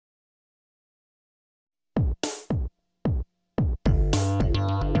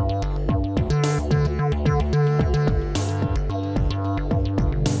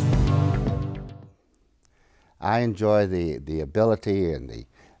I enjoy the ability and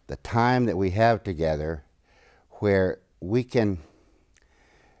the time that we have together where we can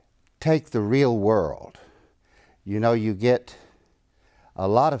take the real world. You know, you get a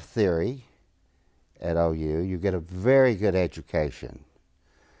lot of theory at OU, you get a very good education,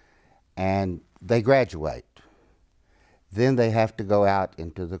 and they graduate. Then they have to go out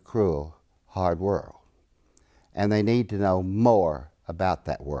into the cruel, hard world. And they need to know more about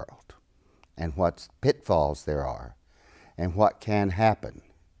that world and what pitfalls there are and what can happen,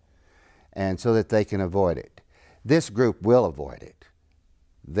 and so that they can avoid it. This group will avoid it.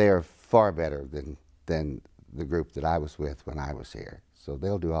 They're far better than the group that I was with when I was here, so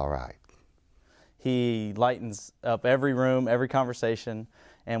they'll do all right. He lightens up every room, every conversation,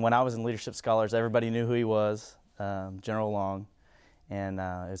 and when I was in Leadership Scholars, everybody knew who he was, General Long, and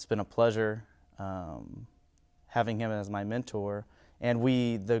it's been a pleasure having him as my mentor. And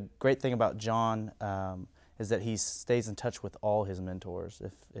the great thing about John is that he stays in touch with all his mentors.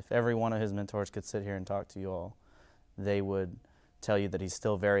 If every one of his mentors could sit here and talk to you all, they would tell you that he's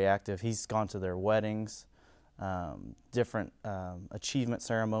still very active. He's gone to their weddings, different achievement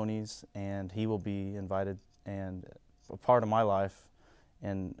ceremonies, and he will be invited and a part of my life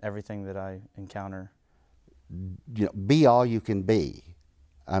and everything that I encounter. You know, be all you can be,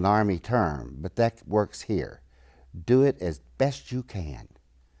 an Army term, but that works here. Do it as best you can.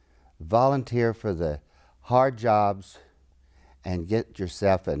 Volunteer for the hard jobs and get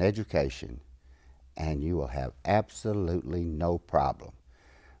yourself an education, and you will have absolutely no problem.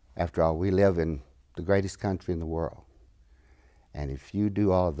 After all, we live in the greatest country in the world, and if you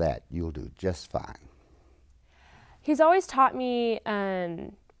do all of that, you'll do just fine. He's always taught me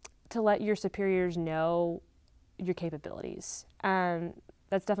to let your superiors know your capabilities.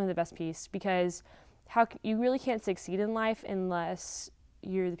 That's definitely the best piece, because you really can't succeed in life unless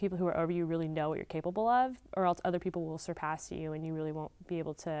the people who are over you really know what you're capable of, or else other people will surpass you and you really won't be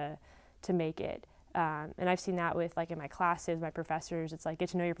able to make it. And I've seen that with, like, in my classes, my professors. It's like, get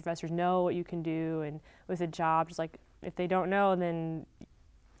to know your professors, know what you can do, and with a job, just like, if they don't know, then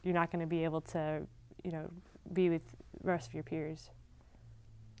you're not going to be able to, you know, be with the rest of your peers.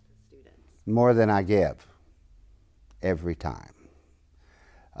 More than I give, every time.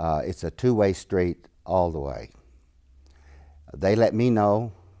 It's a two-way street all the way. They let me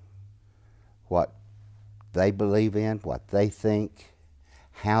know what they believe in, what they think,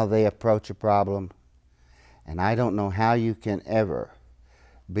 how they approach a problem, and I don't know how you can ever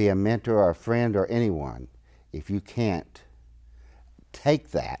be a mentor or a friend or anyone if you can't take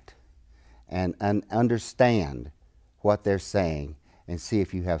that and understand what they're saying and see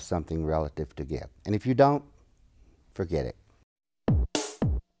if you have something relative to give. And if you don't, forget it.